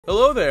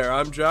Hello there,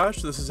 I'm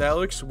Josh, this is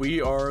Alex.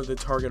 We are the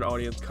target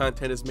audience.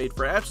 Content is made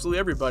for absolutely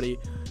everybody,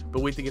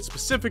 but we think it's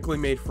specifically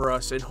made for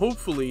us and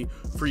hopefully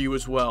for you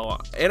as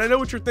well. And I know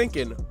what you're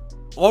thinking.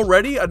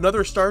 Already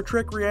another Star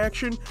Trek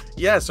reaction?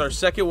 Yes, our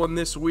second one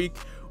this week.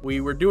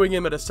 We were doing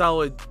him at a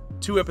solid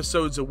 2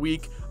 episodes a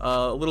week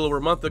a little over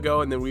a month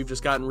ago, and then we've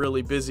just gotten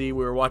really busy.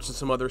 We were watching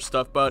some other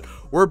stuff, but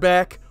we're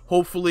back.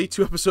 Hopefully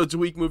 2 episodes a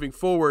week moving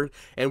forward,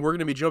 and we're going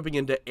to be jumping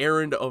into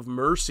Errand of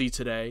Mercy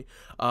today.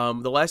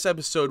 The last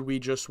episode we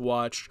just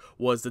watched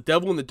was The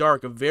Devil in the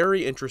Dark, a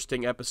very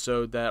interesting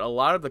episode that a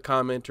lot of the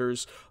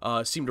commenters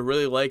seem to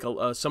really like.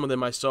 Some of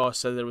them I saw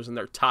said that it was in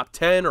their top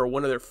 10 or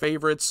one of their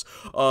favorites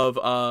of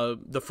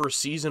the first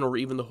season or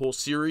even the whole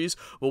series.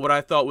 But what I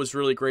thought was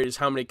really great is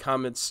how many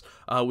comments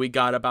we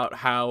got about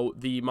how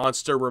the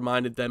monster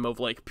reminded them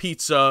of like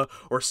pizza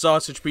or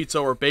sausage pizza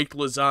or baked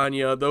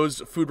lasagna.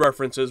 Those food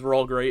references were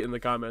all great in the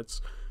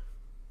comments.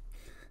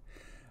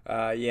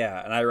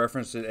 Yeah, and I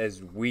referenced it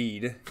as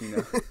weed, you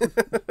know.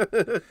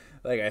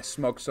 Like I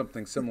smoked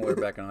something similar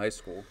back in high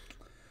school.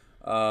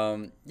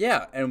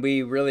 Yeah, and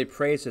we really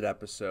praised that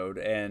episode,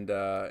 and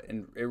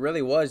it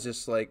really was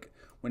just like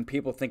when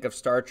people think of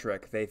Star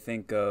Trek, they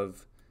think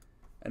of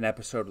an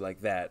episode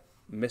like that.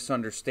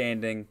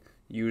 Misunderstanding,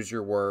 use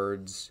your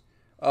words.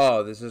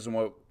 Oh, this isn't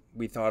what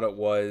we thought it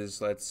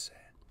was. Let's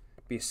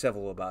be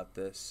civil about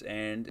this.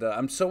 And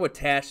I'm so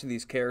attached to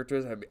these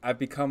characters. I've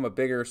become a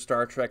bigger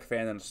Star Trek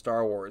fan than a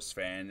Star Wars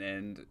fan,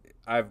 and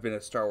I've been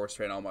a Star Wars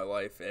fan all my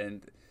life,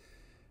 and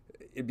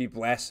it'd be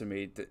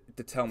blasphemy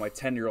to tell my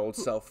 10-year-old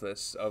self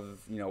this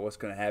of, you know, what's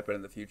going to happen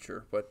in the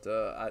future. But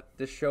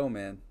this show,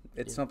 man,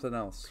 it's something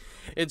else.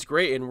 It's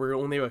great, and we're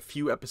only have a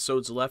few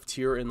episodes left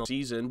here in the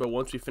season, but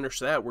once we finish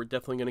that, we're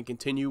definitely going to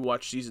continue,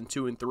 watch season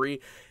 2 and 3,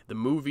 the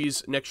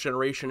movies, Next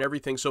Generation,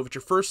 everything. So if it's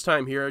your first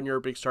time here and you're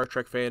a big Star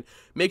Trek fan,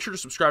 make sure to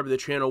subscribe to the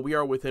channel. We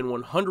are within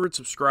 100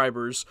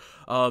 subscribers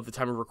of the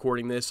time of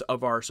recording this,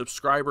 of our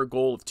subscriber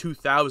goal of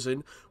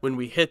 2,000. When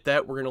we hit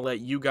that, we're going to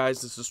let you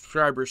guys, the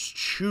subscribers,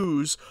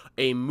 choose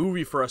a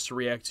movie for us to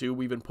react to.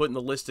 We've been putting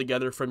the list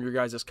together from your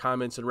guys'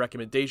 comments and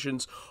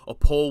recommendations. A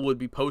poll would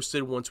be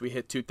posted once we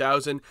hit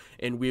 2,000,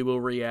 and we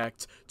will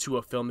react to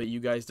a film that you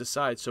guys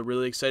decide. So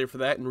really excited for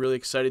that, and really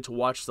excited to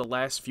watch the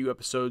last few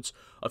episodes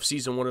of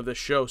season 1 of this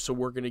show. So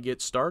we're going to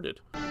get started.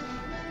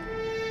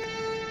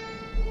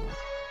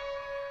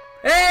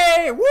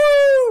 Hey,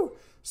 woo!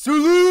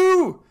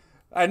 Sulu!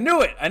 I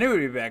knew it! I knew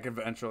he'd be back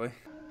eventually.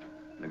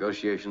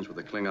 Negotiations with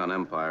the Klingon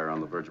Empire are on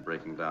the verge of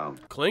breaking down.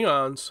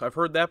 Klingons, I've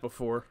heard that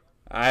before.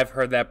 I've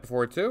heard that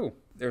before, too.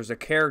 There's a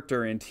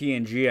character in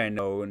TNG I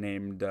know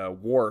named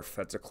Worf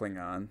that's a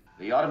Klingon.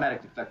 The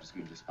automatic deflector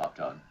screen just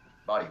popped on.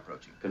 Body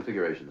approaching.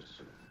 Configuration, Mr.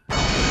 Sulu.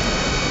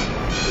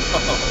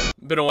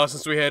 Been a while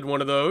since we had one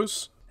of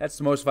those. That's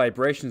the most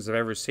vibrations I've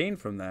ever seen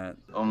from that.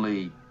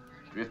 Only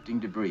drifting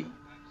debris.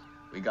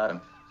 We got him.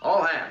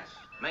 All hands,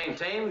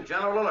 maintain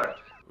general alert.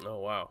 Oh,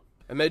 wow.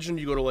 Imagine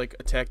you go to, like,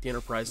 attack the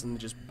Enterprise and they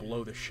just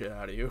blow the shit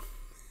out of you.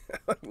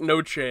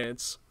 No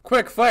chance.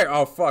 Quick, fire!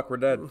 Oh, fuck, we're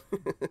dead.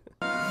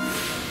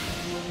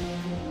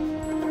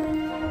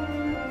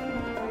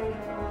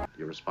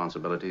 Your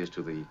responsibility is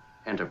to the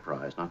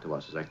Enterprise, not to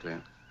us. Is that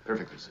clear?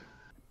 Perfectly, sir.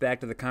 Back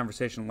to the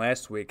conversation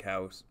last week,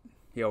 how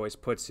he always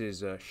puts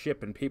his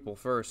ship and people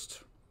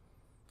first.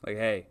 Like,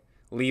 hey,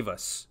 leave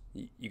us.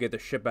 You get the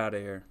ship out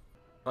of here.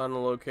 On the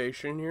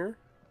location here.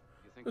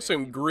 There's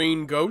some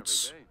green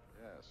goats.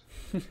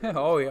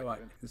 Oh, yeah.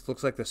 This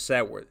looks like the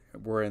set where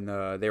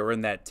they were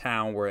in that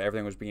town where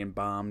everything was being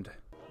bombed.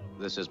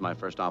 This is my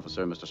first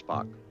officer, Mr.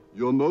 Spock.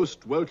 You're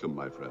most welcome,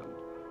 my friend.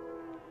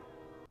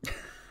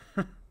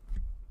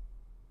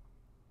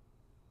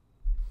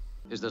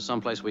 Is there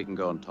someplace we can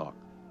go and talk?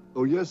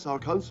 Oh, yes, our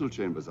council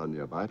chambers are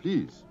nearby.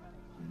 Please.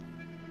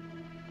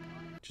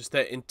 Just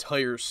that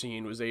entire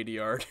scene was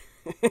ADR'd.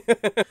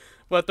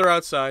 But they're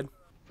outside.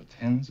 For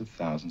tens of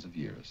thousands of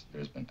years, there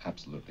has been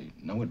absolutely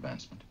no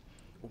advancement,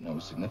 no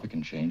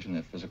significant change in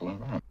their physical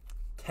environment.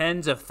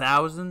 Tens of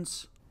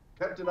thousands?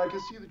 Captain, I can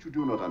see that you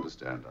do not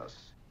understand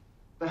us.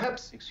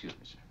 Perhaps... Excuse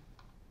me, sir.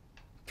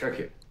 Kirk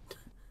here.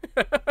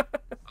 A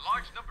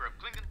large number of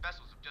Klingon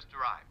vessels have just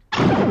arrived.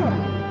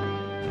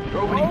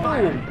 You're opening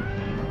fire.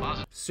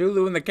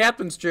 Sulu in the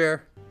captain's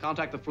chair.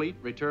 Contact the fleet.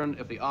 Return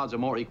if the odds are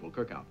more equal.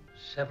 Kirk out.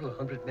 Several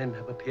hundred men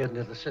have appeared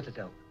near the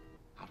Citadel.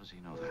 How does he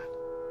know that?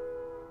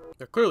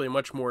 They're clearly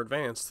much more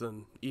advanced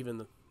than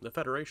even the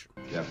Federation.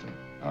 Captain,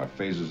 our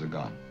phasers are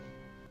gone.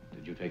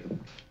 Did you take them?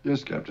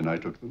 Yes, Captain, I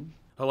took them.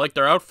 I like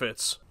their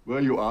outfits. Were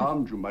you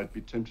armed, you might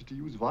be tempted to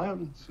use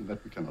violence, and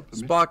that we cannot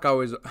permit. Spock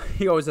always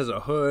has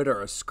a hood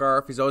or a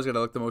scarf. He's always got to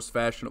look the most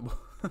fashionable.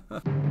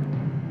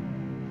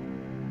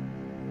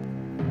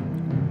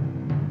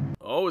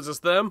 Oh, is this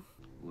them?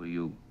 Were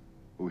you...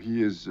 Oh,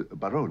 he is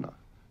Barona,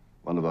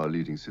 one of our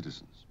leading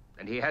citizens.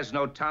 And he has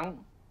no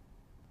tongue?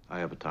 I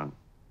have a tongue.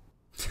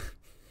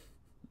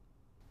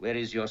 Where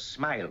is your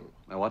smile?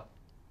 Now what?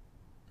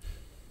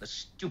 The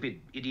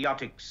stupid,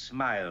 idiotic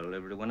smile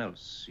everyone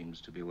else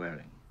seems to be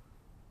wearing.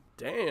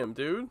 Damn,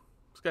 dude.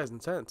 This guy's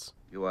intense.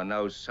 You are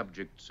now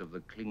subjects of the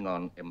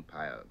Klingon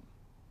Empire.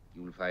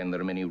 You'll find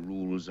there are many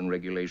rules and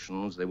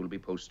regulations. They will be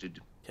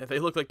posted. Yeah, they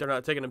look like they're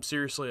not taking him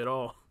seriously at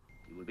all.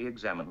 He will be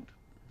examined.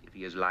 If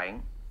he is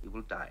lying, he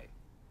will die.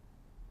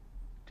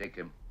 Take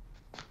him.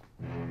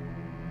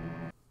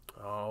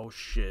 Oh,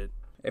 shit.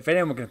 If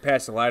anyone can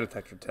pass the lie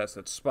detector test,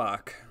 it's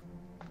Spock.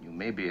 You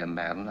may be a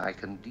man I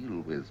can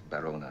deal with,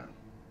 Barona.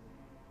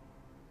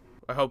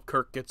 I hope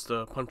Kirk gets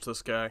to punch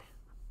this guy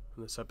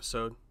in this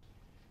episode.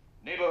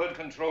 Neighborhood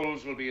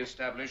controls will be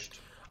established.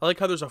 I like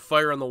how there's a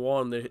fire on the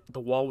wall and the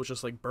wall was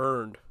just like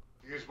burned.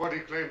 He is what he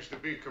claims to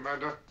be,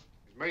 Commander.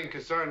 His main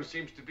concern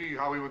seems to be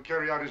how he would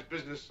carry out his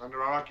business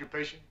under our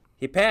occupation.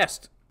 He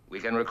passed. We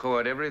can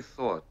record every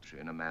thought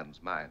in a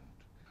man's mind.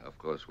 Of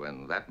course,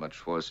 when that much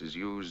force is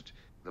used,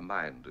 the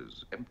mind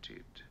is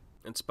emptied.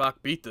 And Spock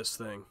beat this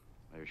thing.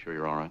 Are you sure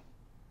you're all right?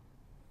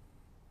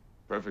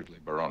 Perfectly,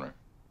 Barona.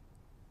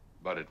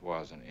 But it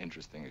was an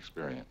interesting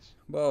experience.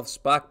 Well, if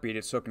Spock beat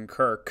it, so can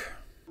Kirk.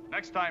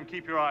 Next time,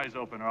 keep your eyes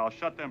open or I'll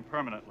shut them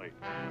permanently.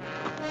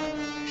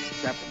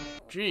 Captain.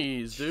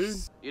 Jeez, dude.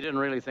 You didn't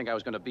really think I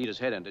was going to beat his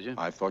head in, did you?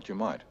 I thought you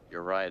might.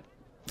 You're right.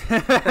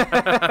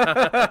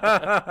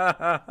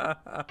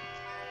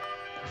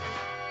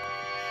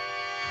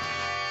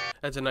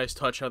 That's a nice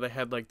touch how they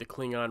had like the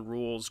Klingon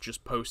rules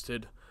just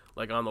posted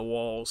like on the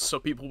walls so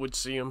people would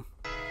see them.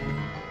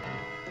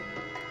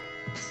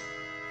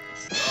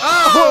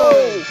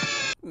 Oh!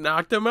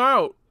 Knocked him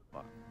out.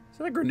 Is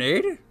that a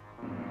grenade?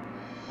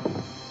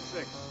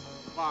 6,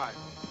 5,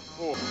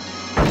 4.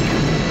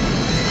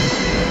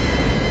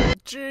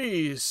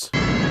 Jeez.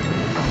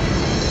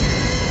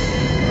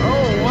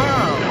 Oh,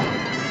 wow.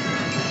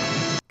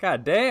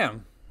 God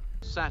damn.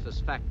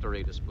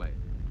 Satisfactory display.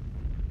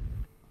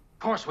 Of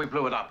course we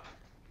blew it up.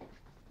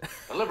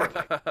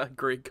 Deliberately.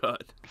 Great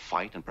cut.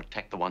 Fight and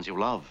protect the ones you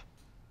love.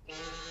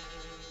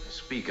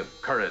 Speak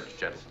of courage,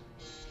 Jetson.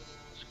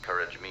 Does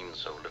courage mean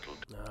so little?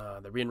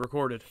 They're being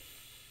recorded.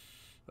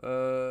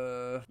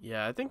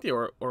 Yeah, I think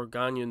the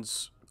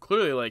Organians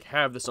clearly like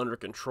have this under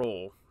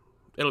control.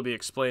 It'll be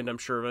explained, I'm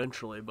sure,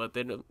 eventually, but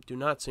they do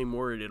not seem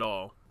worried at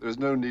all. There's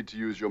no need to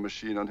use your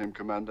machine on him,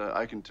 Commander.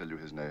 I can tell you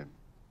his name.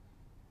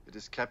 It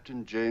is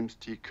Captain James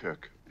T.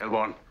 Kirk.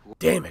 L1.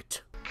 Damn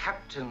it.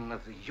 Captain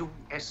of the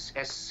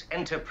USS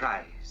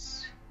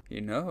Enterprise. He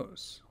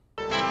knows.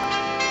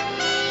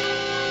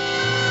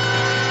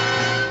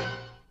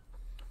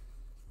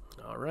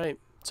 All right.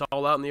 It's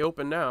all out in the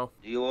open now.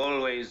 Do you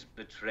always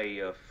betray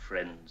your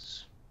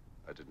friends?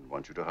 I didn't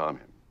want you to harm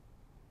him.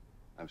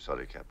 I'm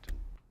sorry, Captain.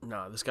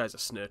 Nah, this guy's a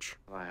snitch.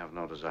 I have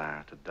no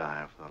desire to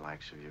die for the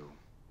likes of you.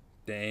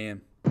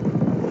 Damn.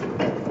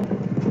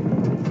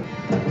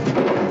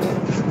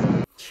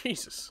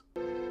 Jesus.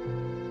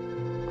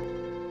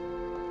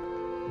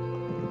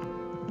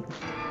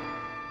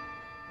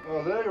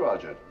 Oh, there you are,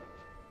 gentlemen.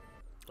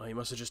 Oh, he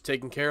must have just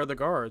taken care of the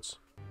guards.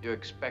 You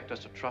expect us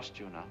to trust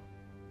you now?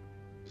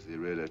 Is there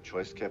really a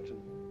choice,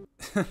 Captain?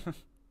 200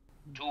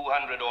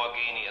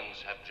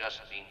 Organians have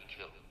just been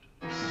killed.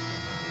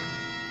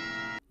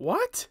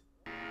 What?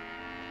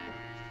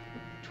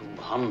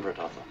 200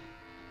 of them.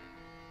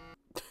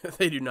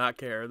 They do not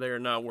care. They are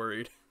not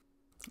worried.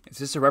 Is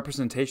this a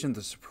representation of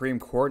the Supreme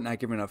Court not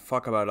giving a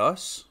fuck about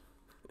us?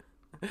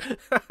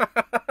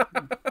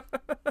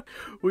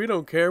 We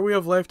don't care. We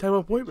have lifetime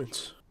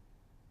appointments.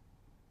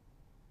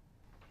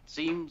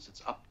 Seems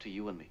it's up to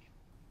you and me.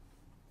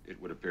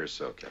 It would appear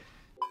so, Captain.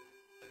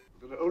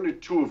 There are only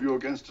 2 of you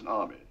against an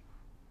army.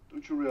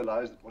 Don't you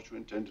realize that what you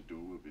intend to do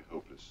will be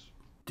hopeless?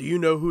 Do you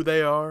know who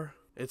they are?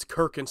 It's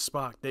Kirk and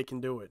Spock. They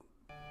can do it.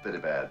 Very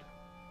bad.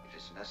 If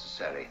it's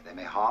necessary, they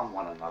may harm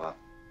one another.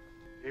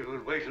 He will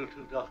wait till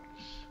 2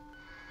 doctors.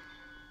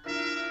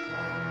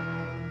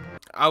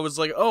 I was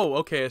like, oh,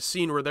 okay, a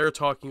scene where they're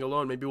talking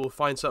alone. Maybe we'll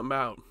find something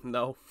out.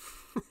 No.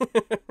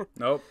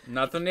 Nope,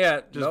 nothing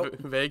yet. Just Nope.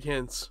 vague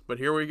hints. But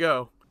here we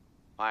go.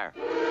 Fire.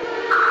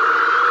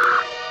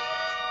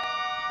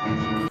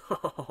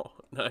 Oh,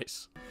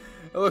 nice.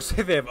 It looks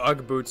like they have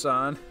Ugg boots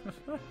on.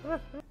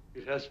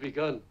 It has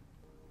begun.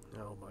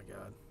 Oh, my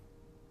God.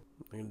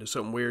 I'm going to do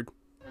something weird.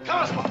 Come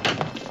on, Spock!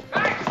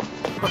 Hey!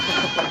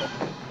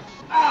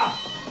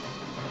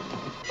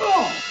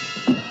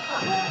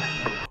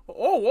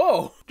 Oh,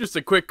 whoa! Just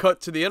a quick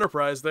cut to the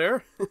Enterprise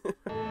there.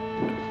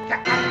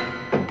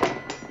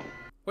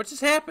 What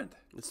just happened?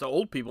 It's the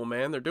old people,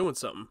 man. They're doing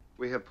something.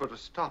 We have put a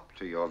stop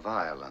to your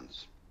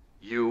violence.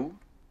 You?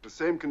 The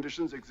same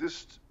conditions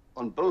exist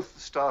on both the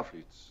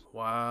Starfleets.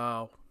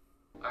 Wow.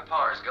 Our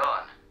power's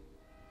gone.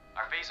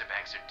 Our phaser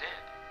banks are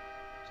dead.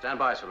 Stand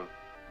by, Sulu.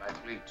 My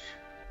fleet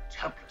is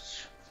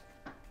helpless.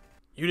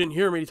 You didn't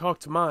hear me talk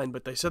to mine,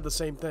 but they said the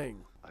same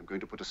thing. I'm going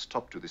to put a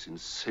stop to this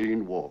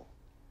insane war.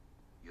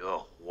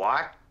 You're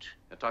what?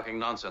 You're talking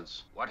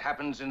nonsense. What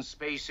happens in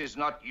space is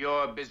not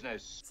your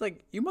business. It's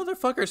like, you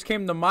motherfuckers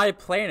came to my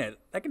planet.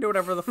 I can do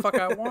whatever the fuck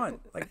I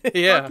want. Like,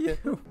 Yeah. fuck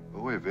you.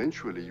 Oh,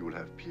 eventually you will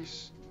have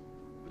peace.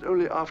 But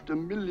only after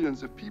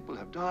millions of people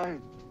have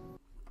died.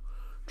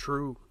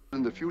 True.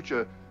 In the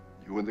future,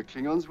 you and the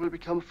Klingons will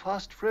become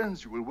fast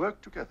friends. You will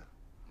work together.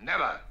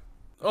 Never.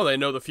 Oh, they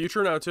know the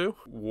future now too?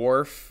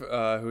 Worf,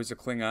 who's a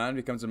Klingon,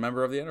 becomes a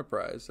member of the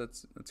Enterprise.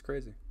 That's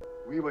crazy.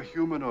 We were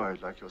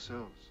humanoid like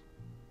yourselves,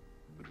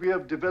 but we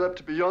have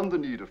developed beyond the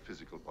need of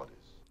physical bodies.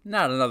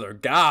 Not another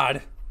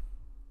god.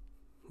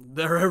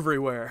 They're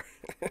everywhere.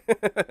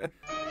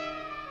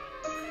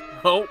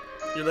 Oh,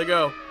 here they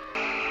go.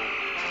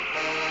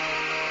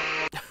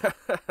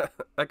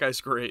 That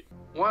guy's great.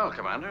 Well,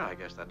 Commander, I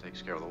guess that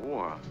takes care of the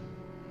war.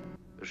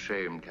 A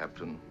shame,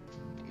 Captain.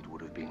 It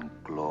would have been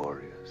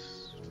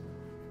glorious.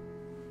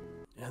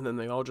 And then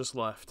they all just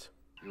left.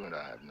 You and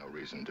I have no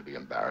reason to be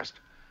embarrassed.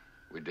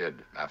 We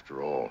did,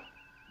 after all,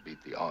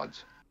 beat the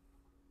odds.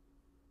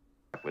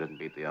 If we didn't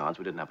beat the odds,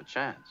 we didn't have a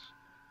chance.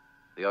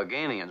 The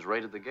Organians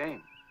raided the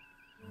game.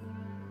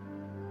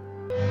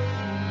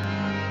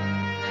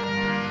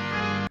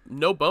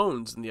 No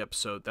Bones in the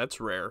episode.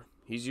 That's rare.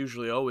 He's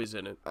usually always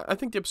in it. I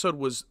think the episode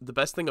was, the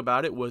best thing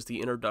about it was the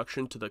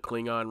introduction to the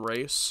Klingon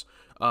race.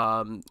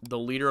 The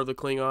leader of the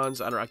Klingons,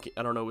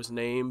 I don't know his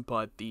name,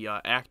 but the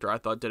actor I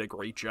thought did a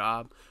great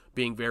job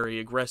being very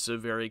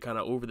aggressive, very kind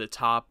of over the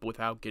top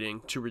without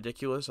getting too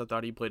ridiculous. I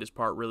thought he played his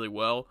part really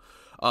well.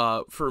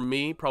 For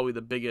me, probably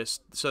the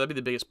biggest, so that'd be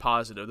the biggest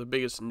positive. The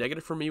biggest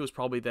negative for me was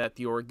probably that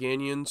the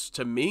Organians,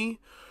 to me,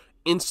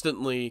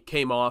 instantly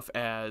came off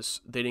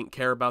as they didn't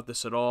care about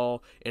this at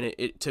all, and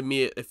to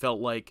me it felt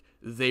like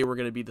they were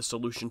going to be the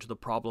solution to the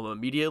problem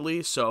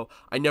immediately. So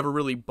I never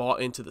really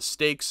bought into the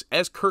stakes.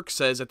 As Kirk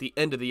says at the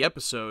end of the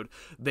episode,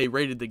 they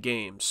raided the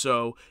game,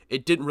 so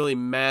it didn't really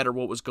matter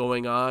what was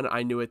going on.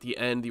 I knew at the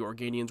end the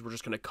Organians were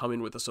just going to come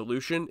in with a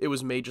solution. It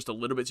was made just a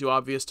little bit too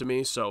obvious to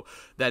me, so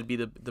that'd be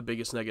the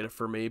biggest negative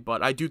for me.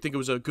 But I do think it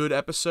was a good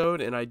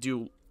episode, and I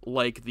do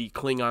like the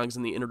Klingons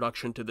and the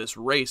introduction to this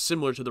race,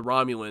 similar to the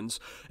Romulans,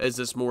 as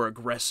this more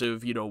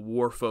aggressive,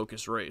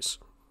 war-focused race.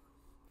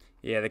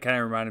 Yeah, they kind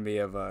of reminded me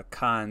of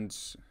Khan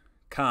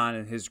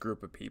and his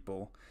group of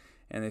people,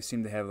 and they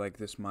seem to have like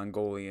this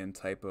Mongolian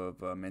type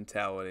of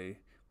mentality,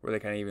 where they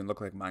kind of even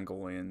look like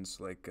Mongolians,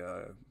 like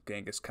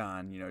Genghis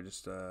Khan,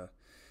 just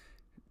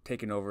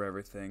taking over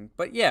everything.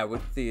 But yeah,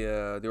 with the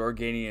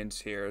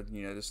Organians here,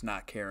 just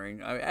not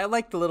caring. I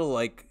like the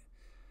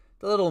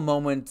little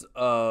moment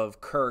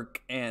of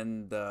Kirk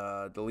and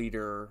the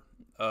leader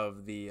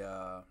of the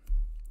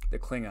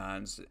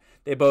Klingons.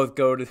 They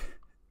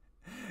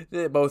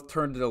both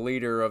turn to the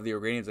leader of the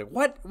Organians like,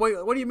 what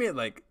do you mean?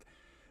 Like,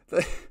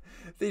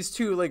 these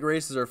two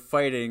races are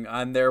fighting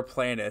on their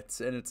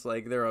planets, and it's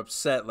like they're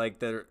upset, like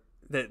that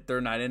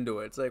they're not into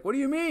it. It's like, what do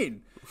you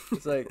mean?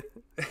 It's like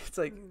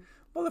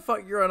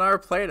motherfucker, you're on our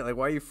planet. Like,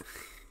 why are you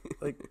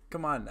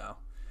come on now.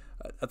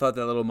 I thought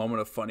that little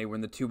moment of funny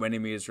when the two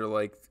enemies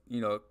are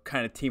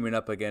kind of teaming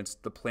up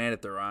against the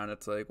planet they're on.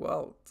 It's like,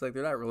 well, they're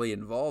not really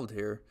involved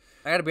here.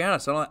 I got to be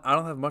honest, I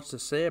don't have much to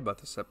say about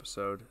this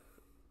episode.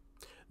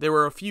 There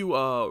were a few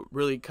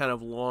really kind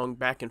of long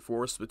back and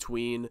forths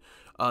between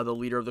the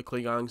leader of the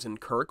Klingons and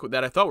Kirk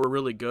that I thought were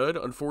really good.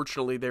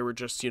 Unfortunately, they were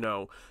just,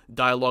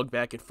 dialogue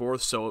back and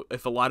forth. So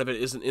if a lot of it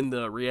isn't in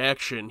the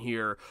reaction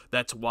here,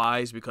 that's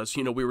wise, because,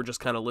 we were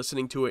just kind of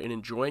listening to it and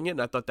enjoying it.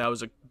 And I thought that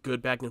was a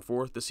good back and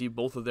forth to see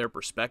both of their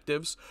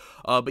perspectives.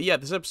 But yeah,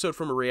 this episode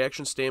from a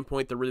reaction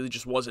standpoint, there really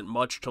just wasn't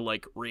much to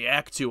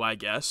react to, I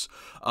guess.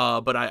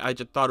 But I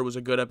just thought it was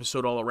a good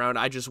episode all around.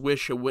 I just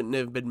wish it wouldn't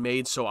have been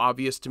made so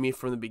obvious to me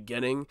from the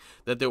beginning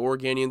that the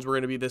Organians were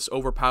going to be this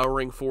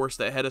overpowering force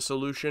that had a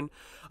solution.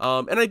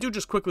 And I do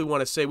just quickly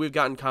want to say we've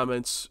gotten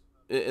comments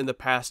in the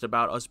past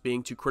about us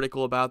being too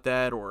critical about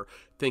that, or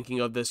thinking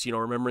of this,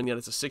 remembering that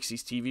it's a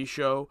 60s TV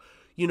show.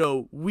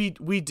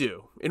 We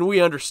do, and we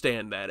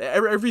understand that.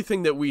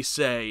 Everything that we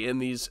say in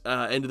these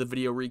end of the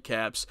video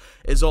recaps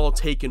is all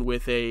taken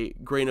with a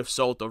grain of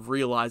salt of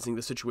realizing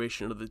the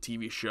situation of the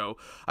TV show.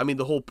 I mean,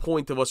 the whole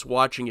point of us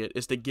watching it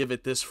is to give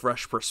it this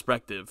fresh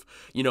perspective.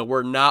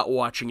 We're not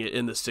watching it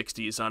in the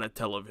 60s on a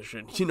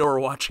television. We're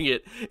watching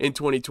it in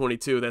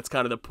 2022. That's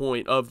kind of the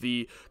point of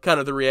the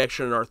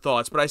reaction and our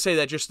thoughts. But I say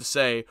that just to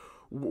say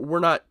we're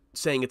not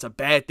saying it's a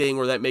bad thing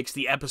or that makes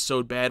the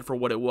episode bad for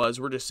what it was.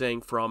 We're just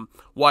saying from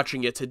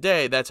watching it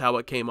today, that's how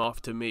it came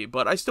off to me,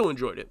 but I still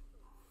enjoyed it.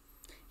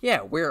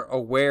 Yeah, we're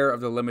aware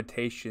of the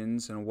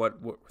limitations and what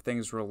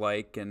things were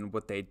like and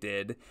what they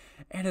did.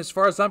 And as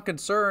far as I'm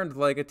concerned, a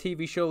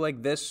TV show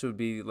like this would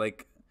be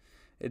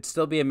it'd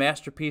still be a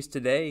masterpiece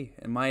today,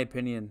 in my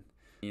opinion.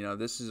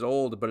 This is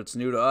old, but it's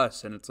new to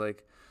us, and it's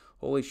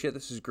holy shit,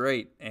 this is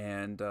great.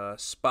 And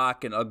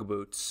Spock and Ugg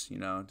boots,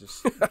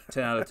 just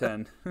 10 out of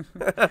 10.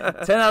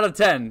 10 out of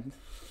 10.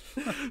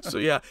 So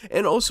yeah,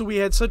 and also we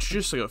had such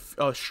just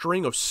a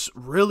string of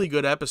really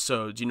good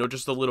episodes,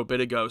 just a little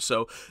bit ago.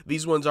 So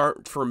these ones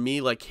aren't for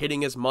me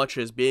hitting as much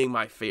as being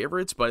my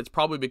favorites, but it's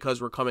probably because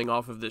we're coming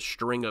off of this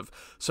string of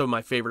some of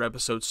my favorite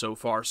episodes so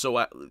far. So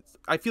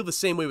I feel the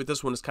same way with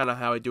this one is kind of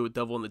how I do with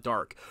Devil in the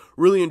Dark.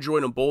 Really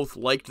enjoyed them both,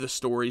 liked the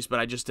stories, but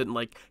I just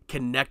didn't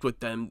connect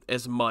with them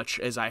as much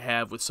as I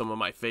have with some of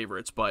my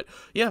favorites. But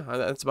yeah,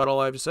 that's about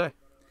all I have to say.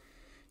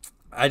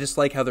 I just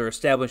like how they're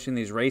establishing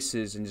these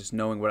races, and just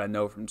knowing what I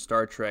know from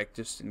Star Trek,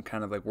 just in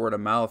kind of word of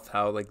mouth,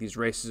 how these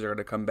races are going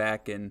to come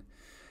back and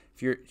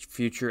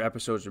future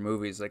episodes or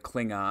movies like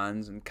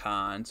Klingons and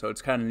Khan. So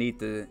it's kind of neat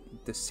to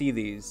see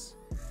these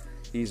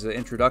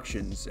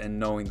introductions and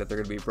knowing that they're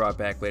going to be brought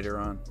back later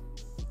on.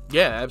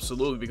 Yeah,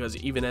 absolutely, because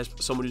even as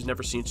someone who's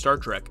never seen Star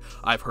Trek,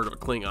 I've heard of the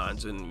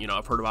Klingons, and, you know,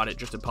 I've heard about it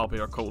just in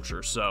popular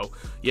culture, so,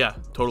 yeah,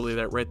 totally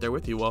right there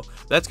with you. Well,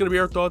 that's going to be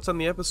our thoughts on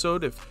the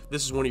episode. If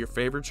this is one of your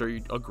favorites, or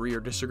you agree or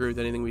disagree with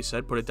anything we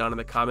said, put it down in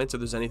the comments. If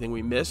there's anything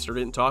we missed or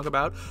didn't talk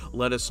about,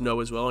 let us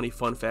know as well, any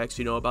fun facts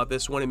you know about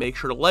this one, and make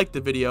sure to like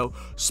the video,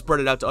 spread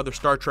it out to other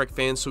Star Trek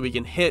fans so we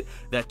can hit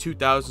that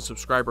 2,000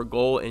 subscriber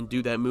goal and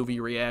do that movie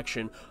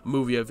reaction,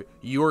 movie of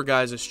your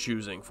guys'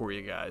 choosing for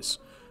you guys.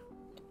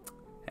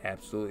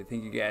 Absolutely.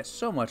 Thank you guys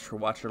so much for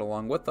watching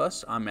along with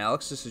us. I'm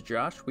Alex. This is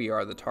Josh. We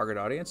are the target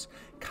audience.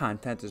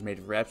 Content is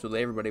made for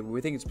absolutely everybody, but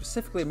we think it's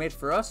specifically made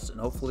for us and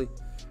hopefully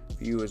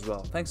for you as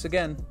well. Thanks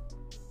again.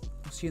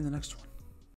 I'll see you in the next one.